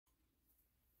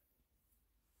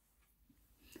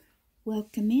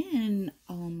Welcome in,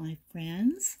 all my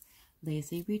friends.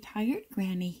 Lazy Retired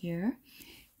Granny here.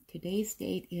 Today's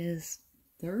date is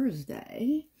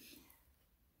Thursday.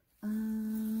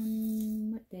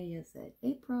 What day is it?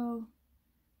 April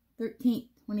 13th,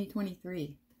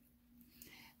 2023.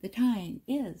 The time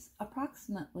is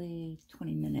approximately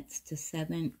 20 minutes to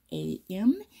 7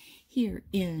 a.m. here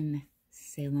in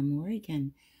Salem,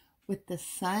 Oregon. With the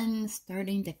sun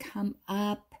starting to come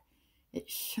up,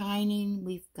 it's shining.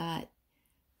 We've got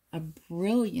a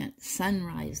brilliant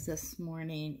sunrise this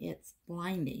morning. It's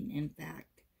blinding, in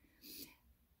fact.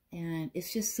 And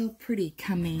it's just so pretty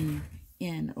coming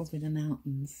in over the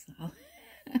mountains. So.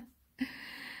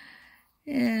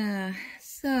 Yeah,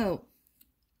 so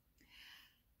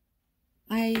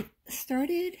I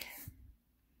started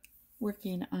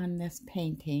working on this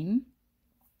painting,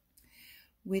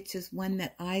 which is one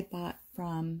that I bought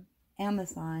from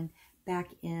Amazon back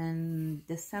in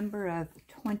December of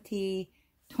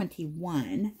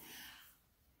 2021.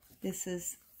 This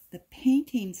is the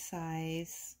painting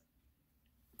size.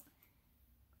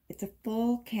 It's a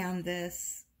full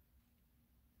canvas,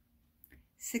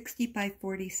 60 by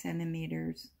 40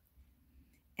 centimeters,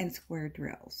 and square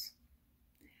drills,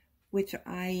 which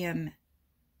I am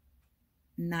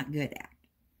not good at,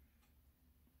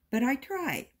 but I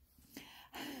try.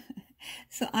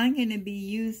 So I'm going to be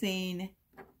using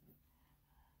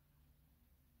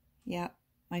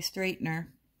my straightener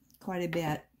quite a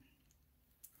bit.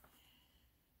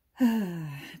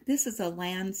 This is a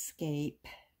landscape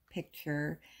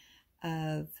picture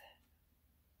of,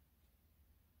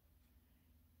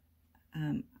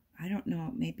 I don't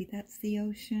know, maybe that's the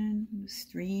ocean,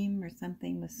 stream or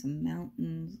something with some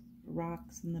mountains,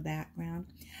 rocks in the background.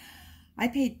 I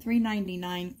paid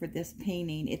 $3.99 for this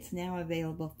painting. It's now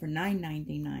available for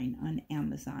 $9.99 on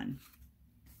Amazon.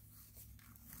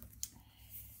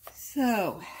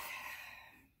 So,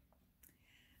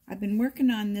 I've been working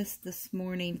on this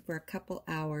morning for a couple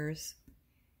hours,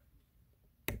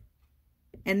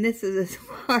 and this is as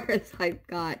far as I've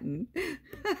gotten.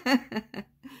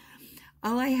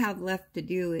 All I have left to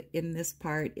do in this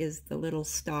part is the little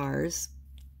stars,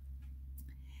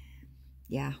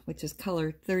 which is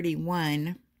color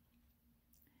 31,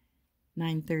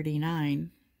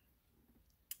 939.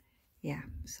 Yeah,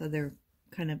 so they're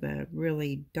kind of a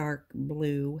really dark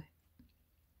blue.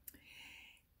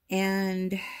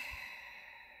 And,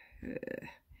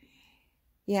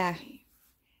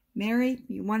 Mary,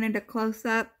 you wanted a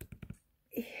close-up?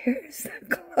 Here's a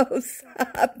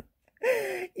close-up.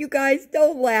 You guys,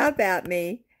 don't laugh at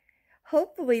me.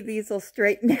 Hopefully these will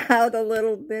straighten out a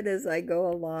little bit as I go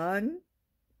along.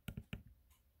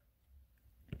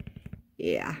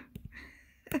 Yeah.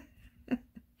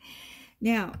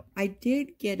 Now, I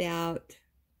did get out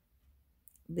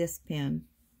this pen.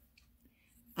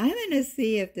 I'm going to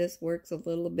see if this works a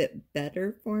little bit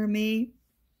better for me.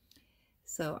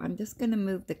 So I'm just going to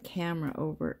move the camera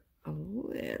over a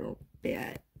little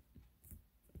bit.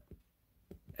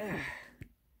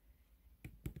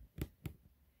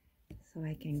 So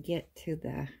I can get to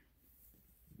the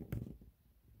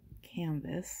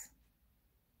canvas.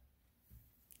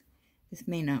 This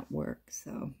may not work,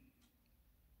 so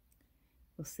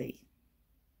we'll see.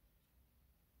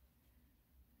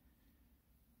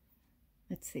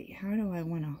 Let's see, how do I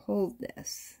want to hold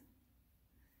this?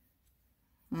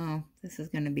 Oh, this is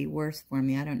going to be worse for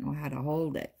me. I don't know how to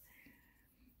hold it.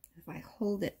 If I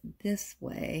hold it this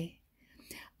way,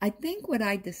 I think what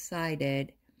I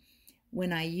decided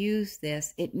when I use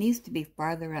this, it needs to be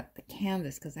farther up the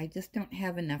canvas because I just don't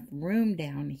have enough room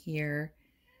down here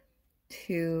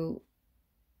to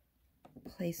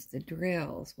place the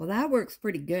drills. Well, that works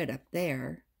pretty good up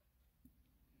there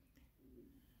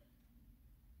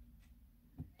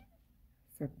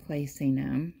for placing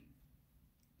them.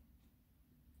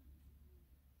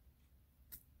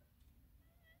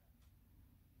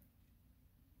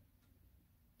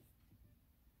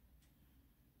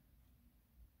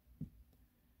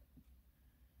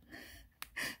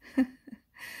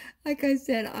 Like I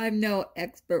said, I'm no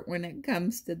expert when it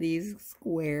comes to these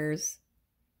squares.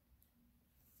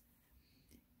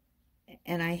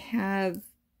 And I have,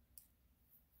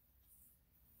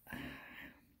 let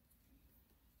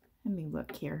me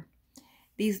look here.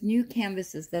 These new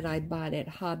canvases that I bought at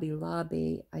Hobby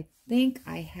Lobby, I think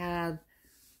I have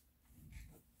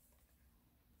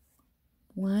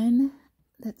one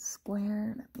that's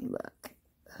square. Let me look.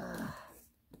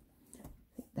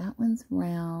 That one's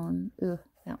round. Ugh,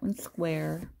 that one's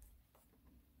square.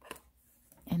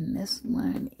 And this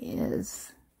one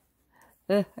is,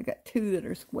 I got two that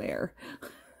are square.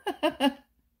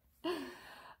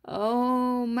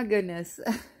 Oh my goodness.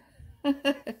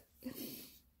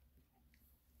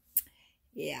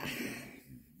 Yeah.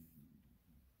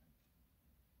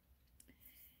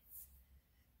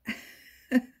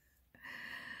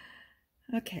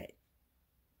 Okay.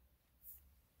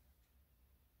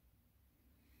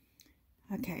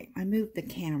 Okay, I moved the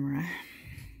camera.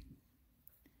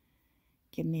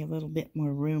 Give me a little bit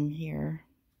more room here.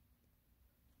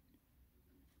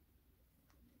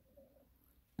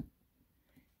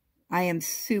 I am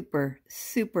super,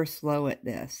 super slow at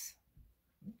this.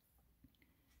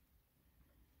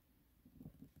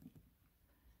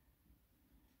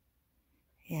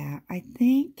 Yeah, I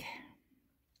think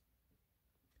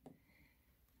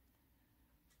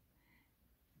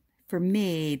for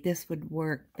me, this would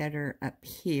work better up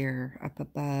here, up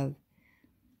above,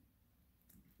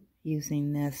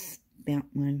 using this bent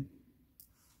one.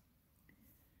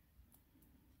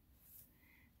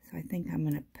 So I think I'm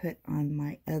going to put on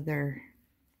my other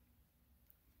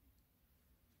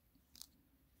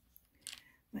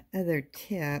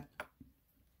tip.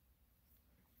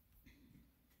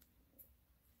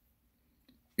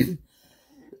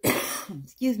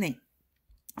 Excuse me.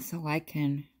 So I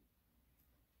can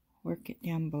work it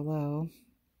down below.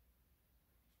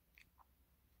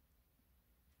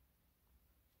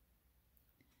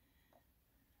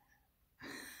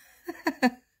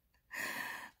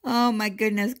 Oh my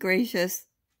goodness gracious.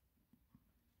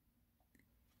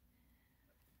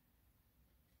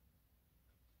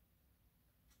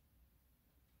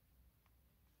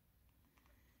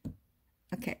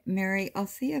 Okay, Mary, I'll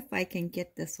see if I can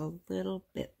get this a little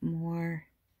bit more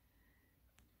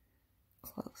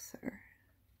closer.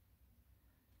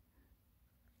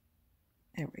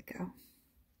 There we go.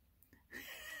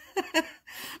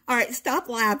 All right, stop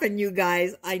laughing, you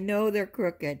guys. I know they're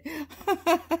crooked.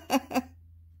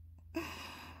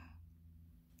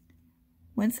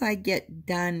 Once I get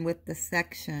done with the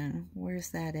section, where's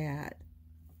that at?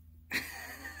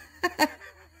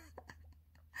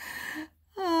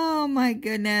 Oh my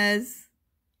goodness.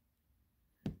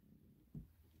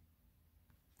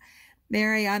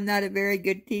 Mary, I'm not a very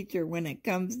good teacher when it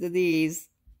comes to these.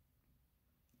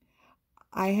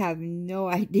 I have no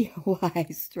idea why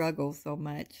I struggle so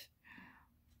much.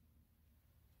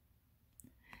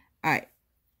 All right.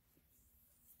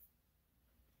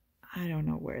 I don't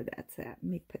know where that's at. Let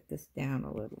me put this down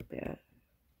a little bit.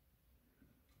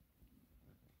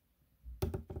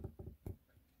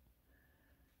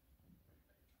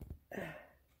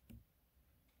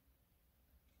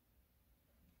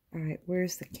 All right,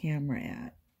 where's the camera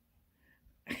at?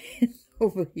 It's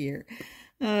over here.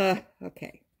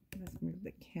 Okay, let's move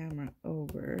the camera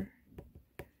over.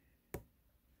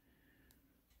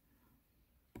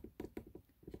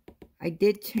 I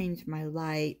did change my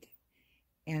light,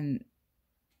 and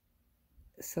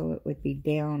so it would be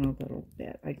down a little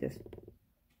bit.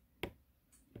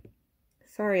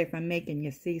 Sorry if I'm making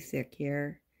you seasick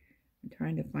here. I'm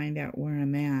trying to find out where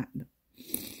I'm at.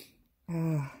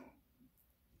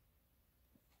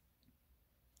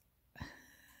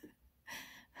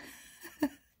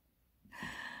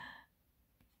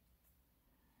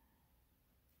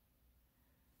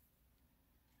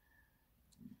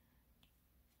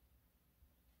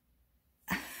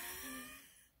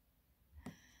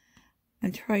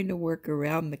 I'm trying to work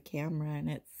around the camera, and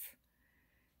it's,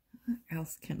 what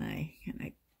else can I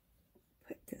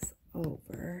put this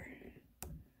over?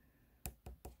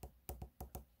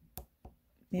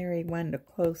 Mary wanted a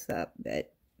close-up,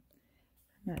 but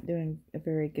I'm not doing a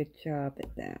very good job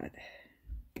at that.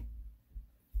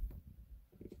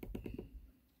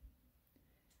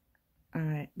 All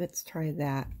right, let's try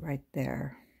that right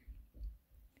there.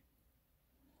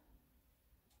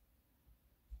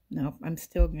 Nope, I'm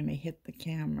still going to hit the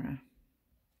camera.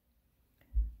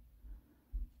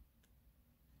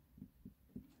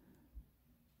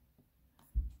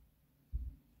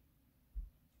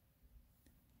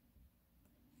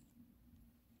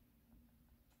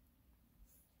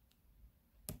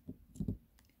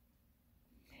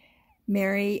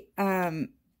 Mary,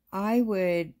 I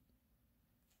would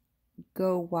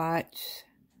go watch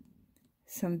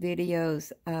some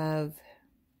videos of,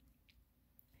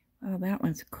 oh, that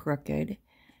one's crooked,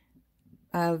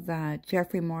 of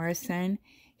Jeffrey Morrison.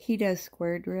 He does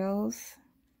square drills.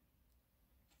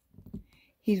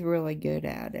 He's really good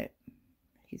at it.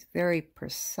 He's very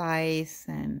precise,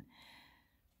 and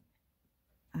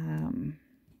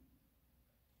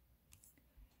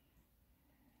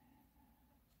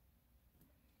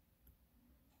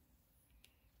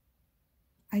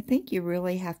I think you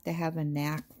really have to have a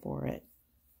knack for it.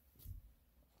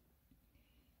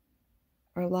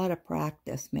 Or a lot of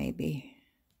practice, maybe.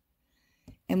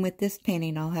 And with this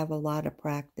painting, I'll have a lot of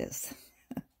practice.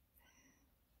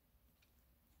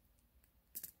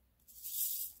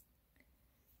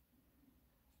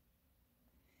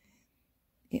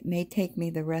 may take me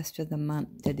the rest of the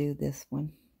month to do this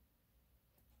one.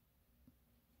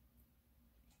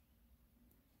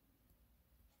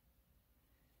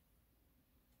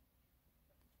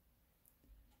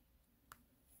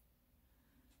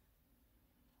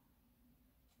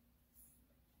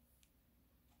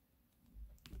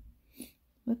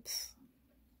 Whoops.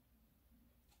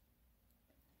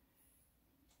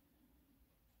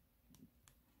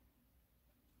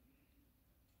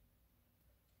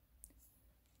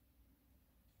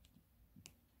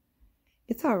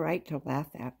 It's all right to laugh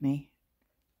at me.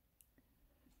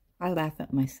 I laugh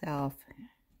at myself.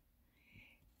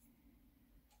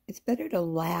 It's better to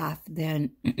laugh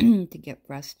than to get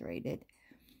frustrated.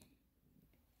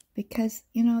 Because,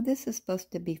 you know, this is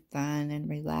supposed to be fun and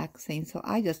relaxing, so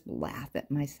I just laugh at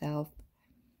myself.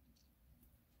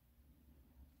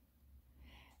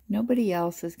 Nobody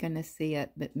else is going to see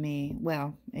it but me.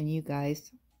 Well, and you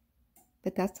guys.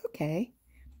 But that's okay.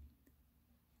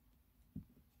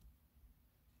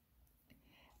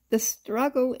 The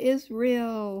struggle is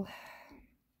real.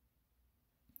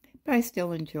 But I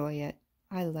still enjoy it.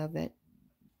 I love it.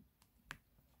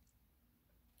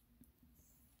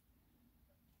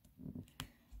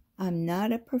 I'm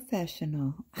not a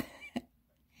professional.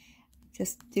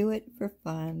 Just do it for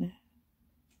fun.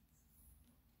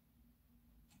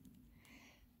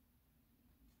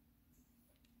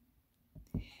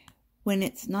 When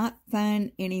it's not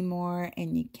fun anymore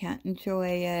and you can't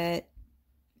enjoy it,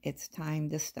 it's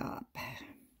time to stop.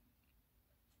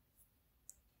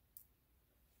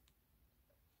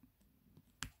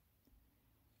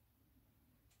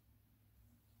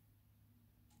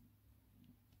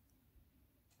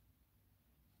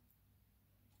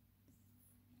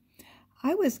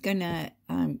 I was going to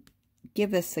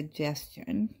give a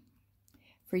suggestion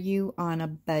for you on a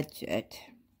budget.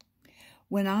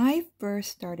 When I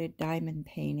first started diamond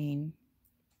painting,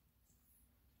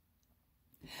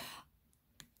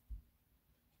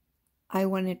 I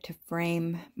wanted to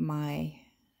frame my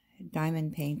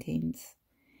diamond paintings,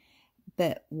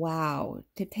 but wow,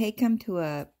 to take them to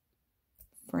a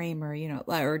framer, you know,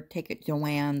 or take it to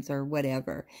Joann's or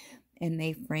whatever, and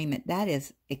they frame it, that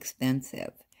is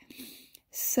expensive.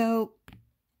 So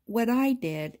what I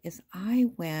did is I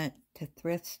went to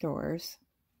thrift stores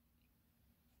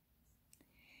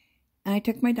and I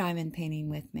took my diamond painting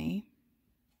with me,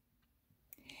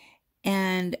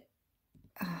 and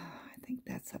I think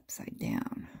that's upside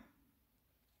down.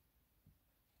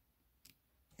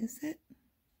 Is it?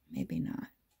 Maybe not.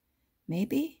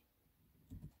 Maybe?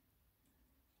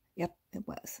 Yep, it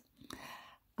was.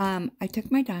 I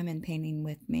took my diamond painting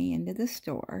with me into the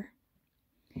store,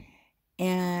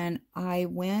 and I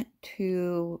went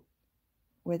to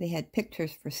where they had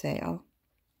pictures for sale,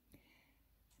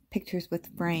 pictures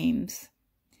with frames,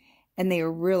 and they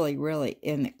were really, really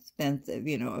inexpensive,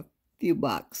 you know, a few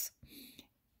bucks.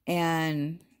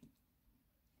 And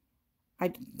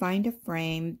I'd find a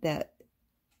frame that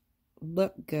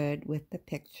looked good with the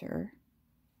picture.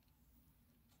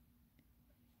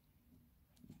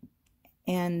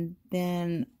 And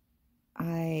then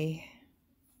I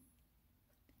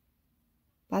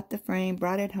bought the frame,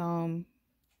 brought it home,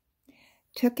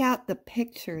 took out the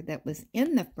picture that was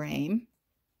in the frame,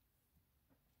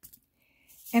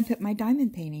 and put my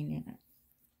diamond painting in it.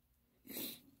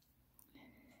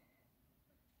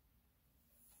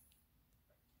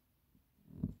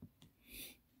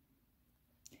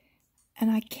 And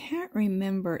I can't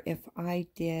remember if I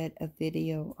did a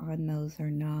video on those or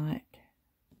not.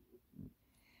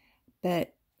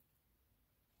 But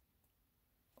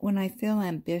when I feel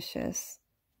ambitious,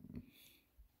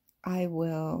 I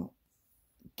will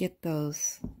get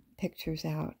those pictures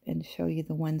out and show you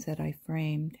the ones that I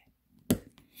framed.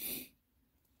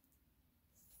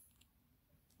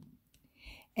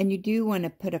 And you do want to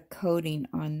put a coating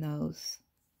on those.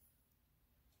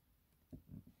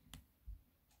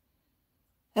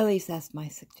 At least that's my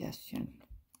suggestion.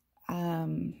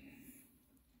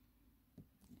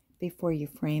 Before you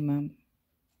frame them.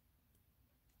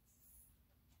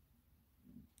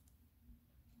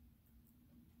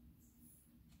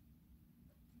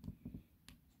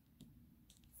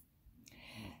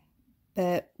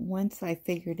 But once I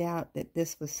figured out that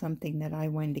this was something that I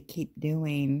wanted to keep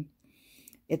doing,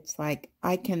 it's like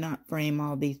I cannot frame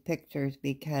all these pictures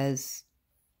because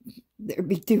there'd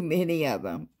be too many of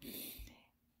them.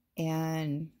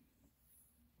 And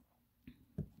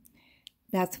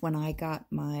that's when I got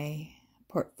my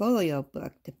portfolio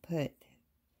book to put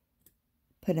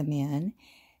them in.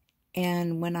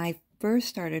 And when I first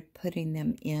started putting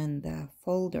them in the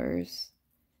folders,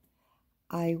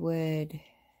 I would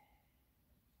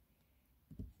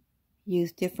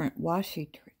use different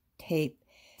washi tape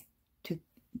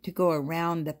to go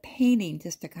around the painting,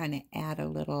 just to kind of add a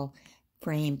little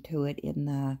frame to it in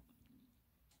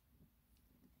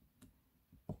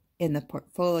the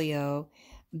portfolio,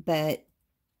 but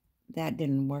that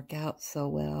didn't work out so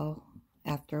well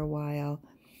after a while.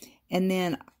 And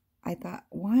then I thought,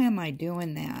 why am I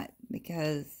doing that?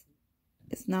 Because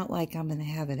it's not like I'm going to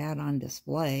have it out on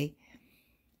display.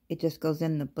 It just goes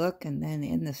in the book and then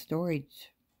in the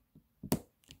storage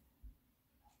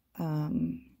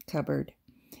cupboard.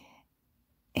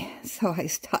 So I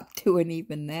stopped doing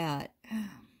even that.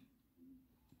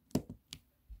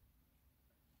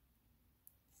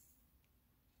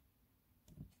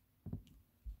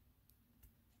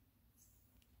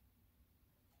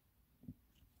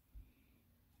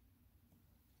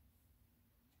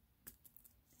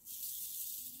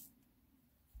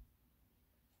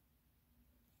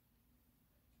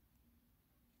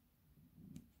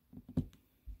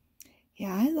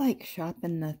 Yeah, I like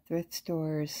shopping the thrift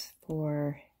stores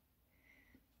for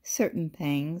certain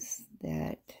things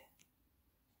that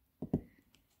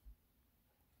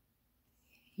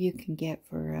you can get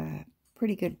for a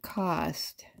pretty good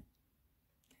cost.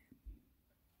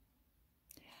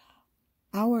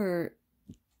 Our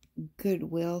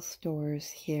Goodwill stores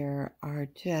here are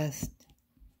just,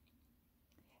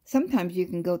 sometimes you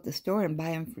can go to the store and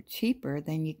buy them for cheaper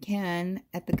than you can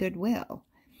at the Goodwill.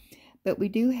 But we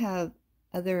do have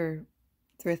other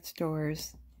thrift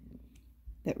stores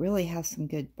that really have some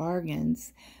good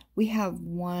bargains. We have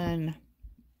one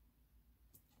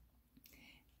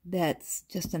that's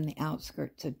just in the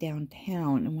outskirts of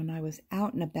downtown, and when I was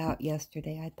out and about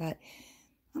yesterday, I thought,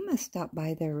 I'm going to stop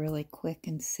by there really quick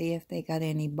and see if they got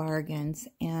any bargains.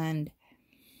 And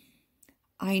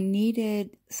I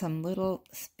needed some little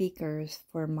speakers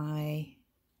for my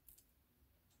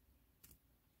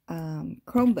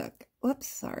Chromebook. Whoops,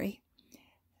 sorry.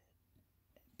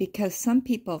 Because some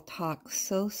people talk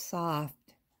so soft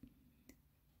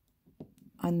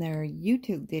on their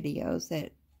YouTube videos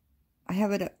that I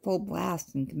have it at full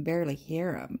blast and can barely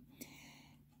hear them.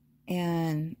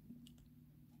 And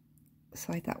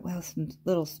so I thought, well, some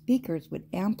little speakers would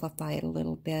amplify it a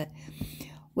little bit.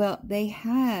 Well, they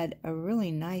had a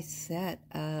really nice set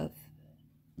of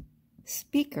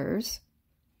speakers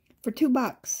for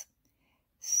 $2.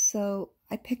 So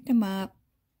I picked them up,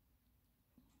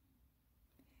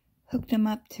 hooked them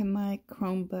up to my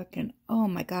Chromebook, and oh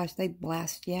my gosh, they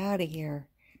blast you out of here.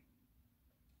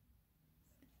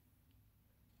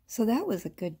 So that was a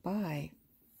good buy.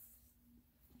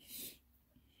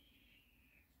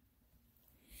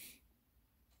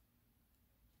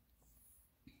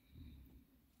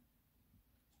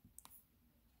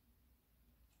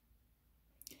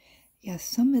 Yeah,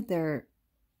 some of their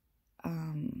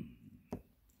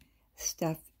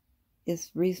stuff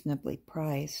is reasonably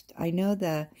priced. I know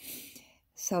the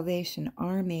Salvation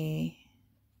Army,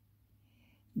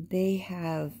 they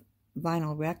have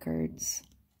vinyl records,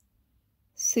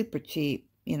 super cheap,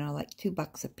 you know, like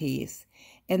 $2 a piece.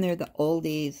 And they're the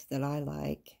oldies that I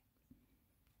like.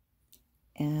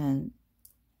 And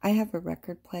I have a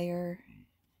record player.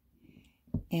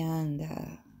 And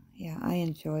yeah, I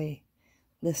enjoy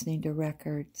listening to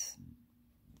records.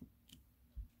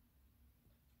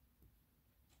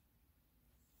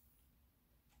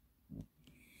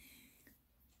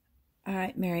 All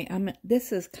right, Mary,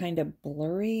 this is kind of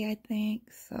blurry, I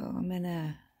think, so I'm going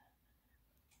to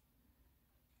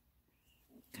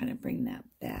kind of bring that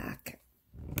back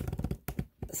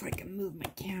so I can move my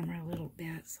camera a little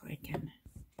bit so I can...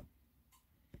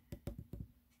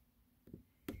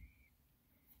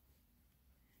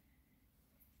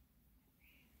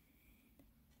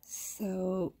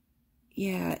 So,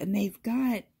 yeah, and they've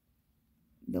got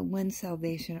the one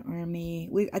Salvation Army.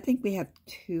 I think we have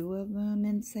 2 of them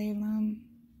in Salem.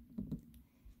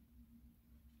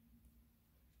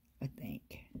 I think.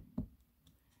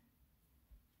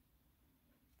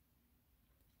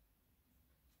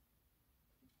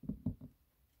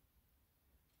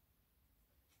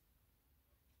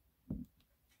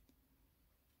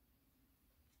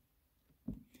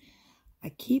 I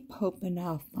keep hoping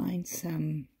I'll find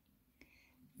some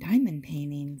diamond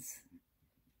paintings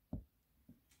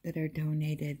that are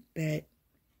donated, but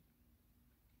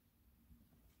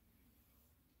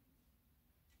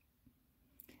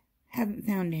haven't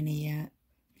found any yet.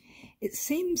 It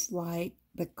seems like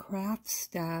the craft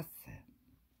stuff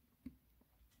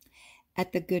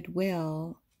at the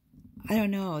Goodwill, I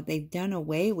don't know, they've done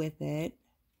away with it,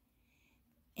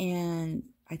 and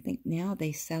I think now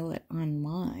they sell it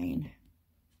online.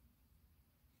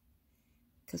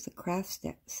 Because the craft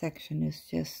section is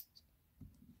just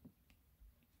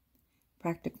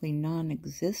practically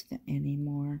non-existent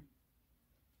anymore.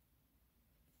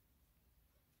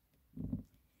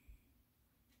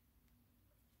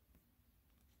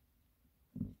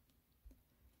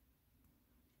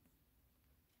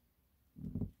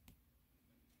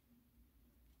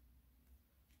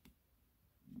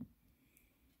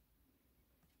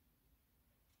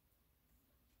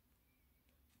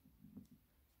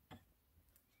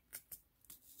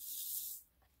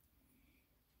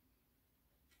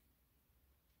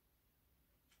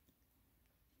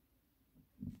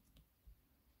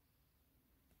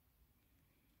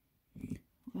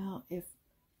 Well,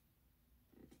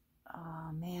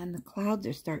 oh man, the clouds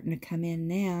are starting to come in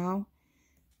now.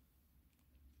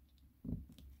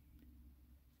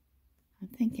 I'm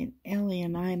thinking Ellie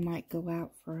and I might go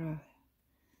out for a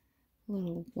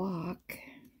little walk.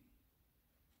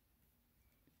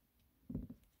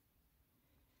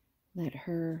 Let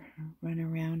her run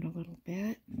around a little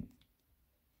bit.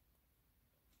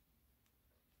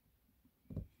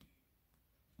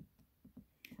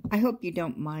 I hope you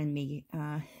don't mind me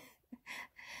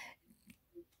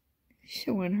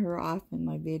showing her off in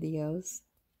my videos.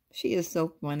 She is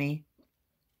so funny.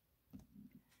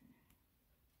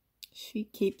 She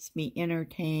keeps me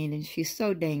entertained, and she's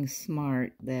so dang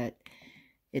smart that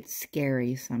it's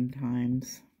scary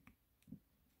sometimes.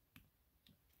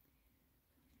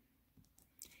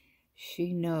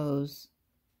 She knows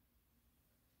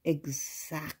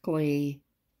exactly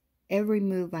every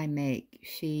move I make.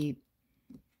 She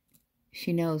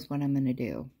knows what I'm going to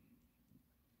do.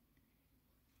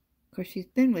 Of course, she's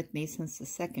been with me since the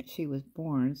second she was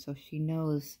born, so she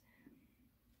knows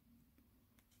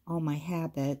all my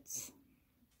habits.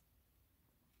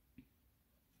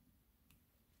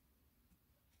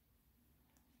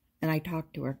 And I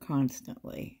talk to her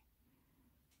constantly.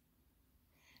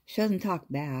 She doesn't talk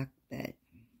back, but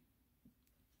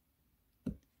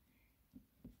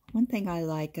one thing I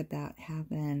like about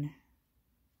having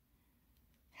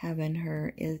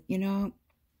her is, you know,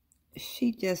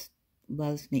 she just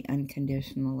loves me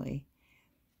unconditionally.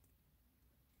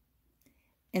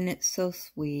 And it's so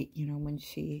sweet, you know, when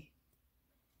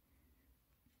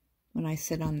I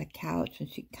sit on the couch and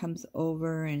she comes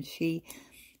over and she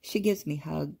gives me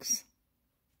hugs.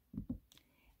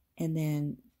 And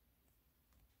then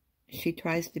she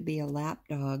tries to be a lap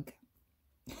dog.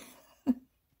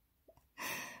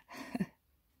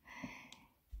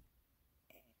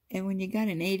 And when you got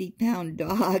an 80-pound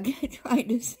dog trying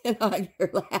to sit on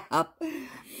your lap,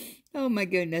 oh my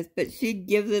goodness, but she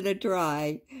gives it a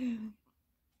try.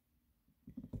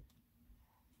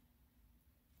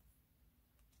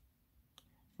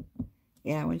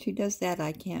 Yeah, when she does that,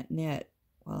 I can't knit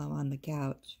while I'm on the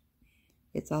couch.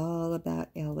 It's all about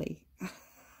Ellie.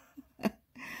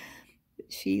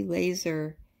 She lays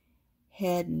her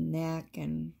head and neck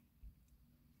and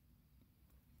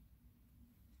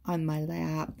on my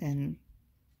lap, and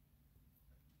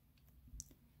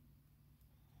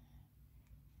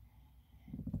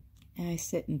I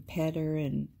sit and pet her,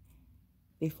 and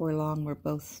before long we're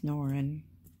both snoring.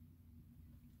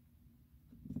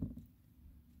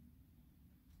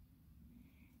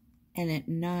 And at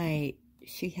night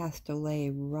she has to lay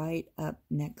right up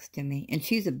next to me, and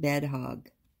she's a bed hog.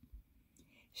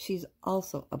 She's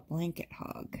also a blanket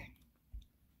hog.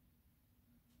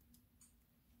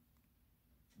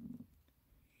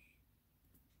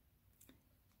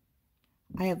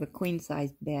 I have a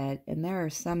queen-size bed, and there are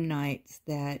some nights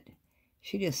that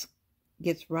she just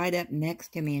gets right up next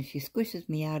to me and she squishes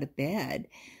me out of bed.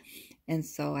 And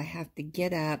so I have to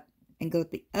get up and go to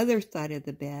the other side of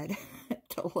the bed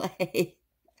to lay.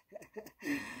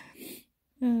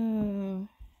 Oh.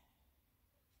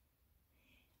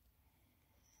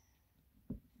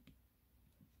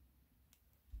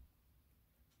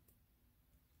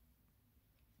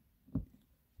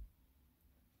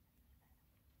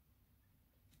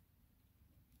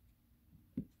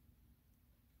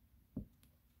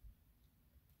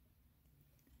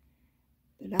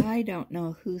 But I don't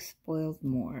know who spoils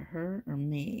more, her or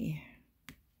me.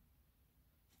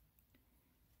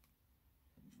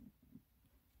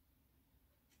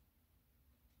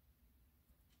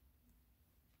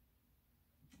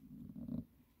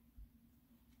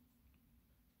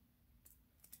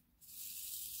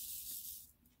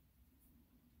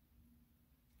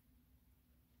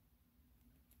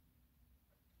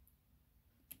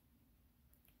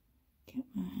 Come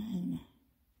on.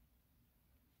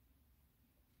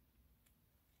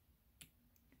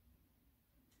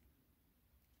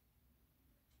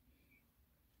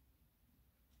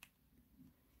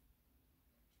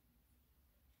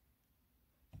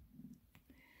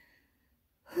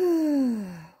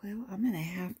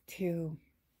 have to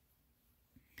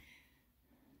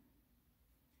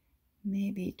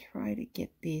maybe try to get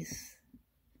these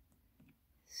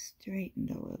straightened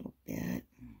a little bit.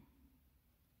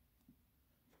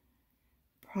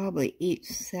 Probably each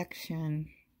section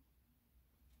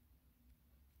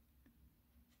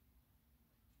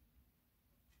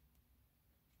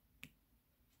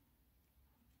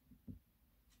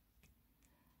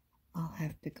I'll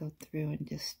have to go through and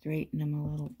just straighten them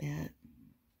a little bit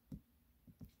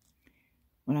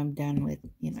when I'm done with,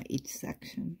 each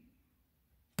section.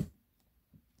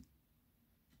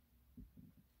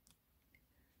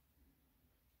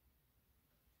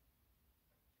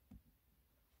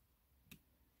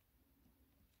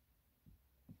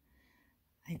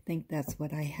 I think that's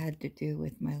what I had to do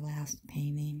with my last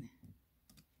painting.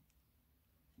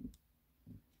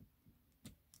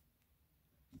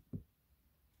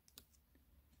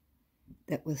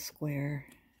 That was square.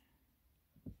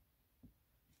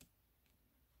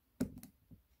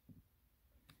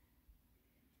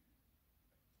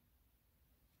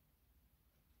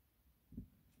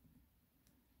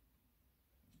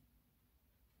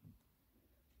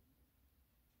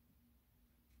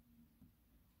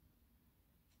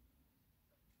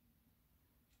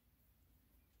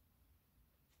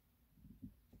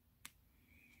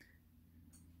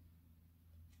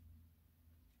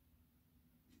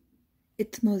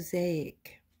 It's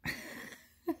mosaic.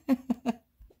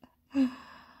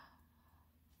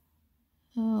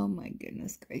 Oh my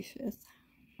goodness gracious.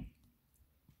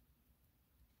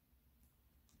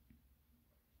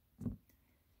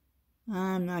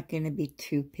 I'm not going to be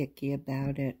too picky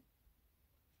about it.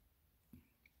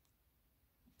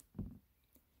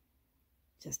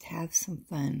 Just have some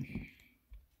fun.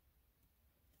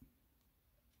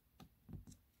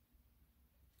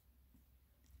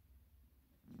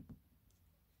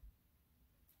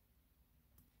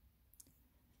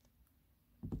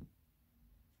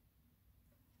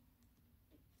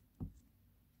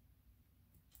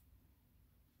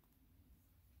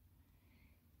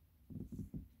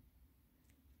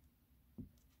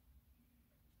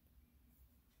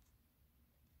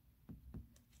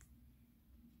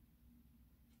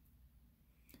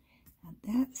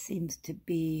 That seems to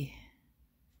be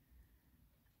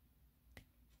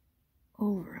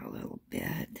over a little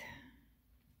bit.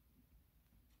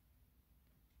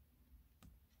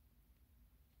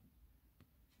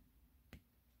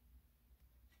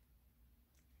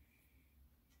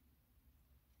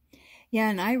 Yeah,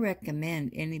 and I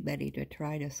recommend anybody to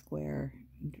try to square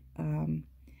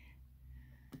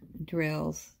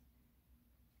drills.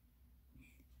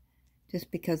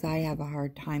 Just because I have a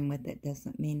hard time with it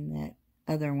doesn't mean that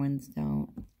other ones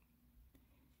don't.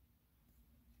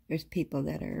 There's people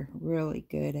that are really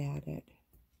good at it.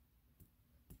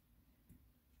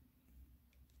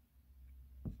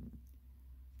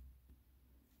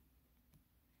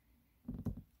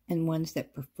 And ones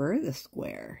that prefer the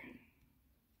square.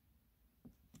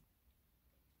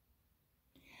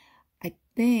 I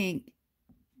think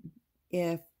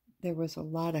if there was a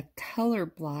lot of color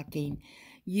blocking,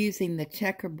 using the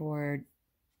checkerboard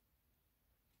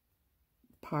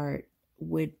part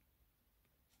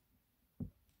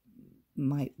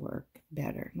might work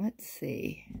better. Let's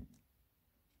see.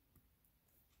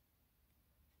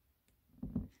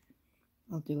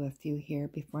 I'll do a few here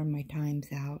before my time's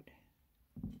out.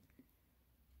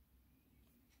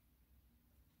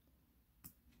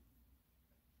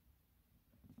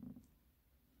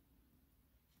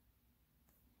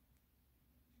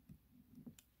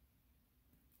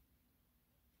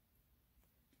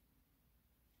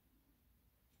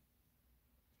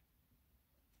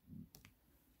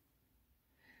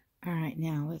 All right,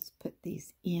 now let's put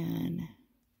these in.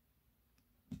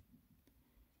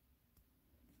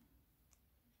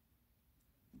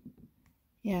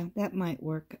 Yeah, that might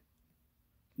work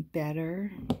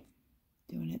better,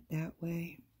 doing it that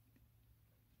way.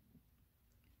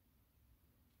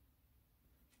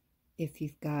 If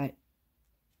you've got,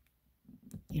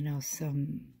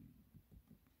 some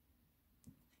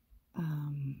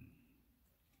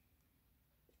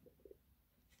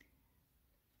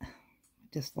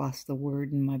just lost the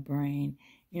word in my brain.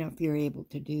 If you're able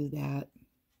to do that,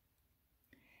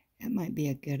 that might be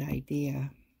a good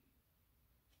idea.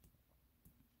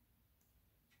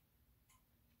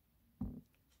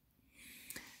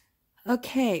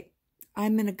 Okay,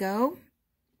 I'm going to go.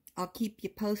 I'll keep you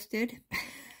posted.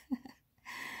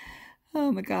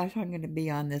 Oh my gosh, I'm going to be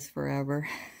on this forever.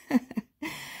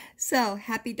 So,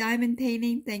 happy diamond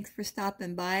painting. Thanks for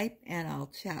stopping by, and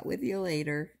I'll chat with you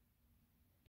later.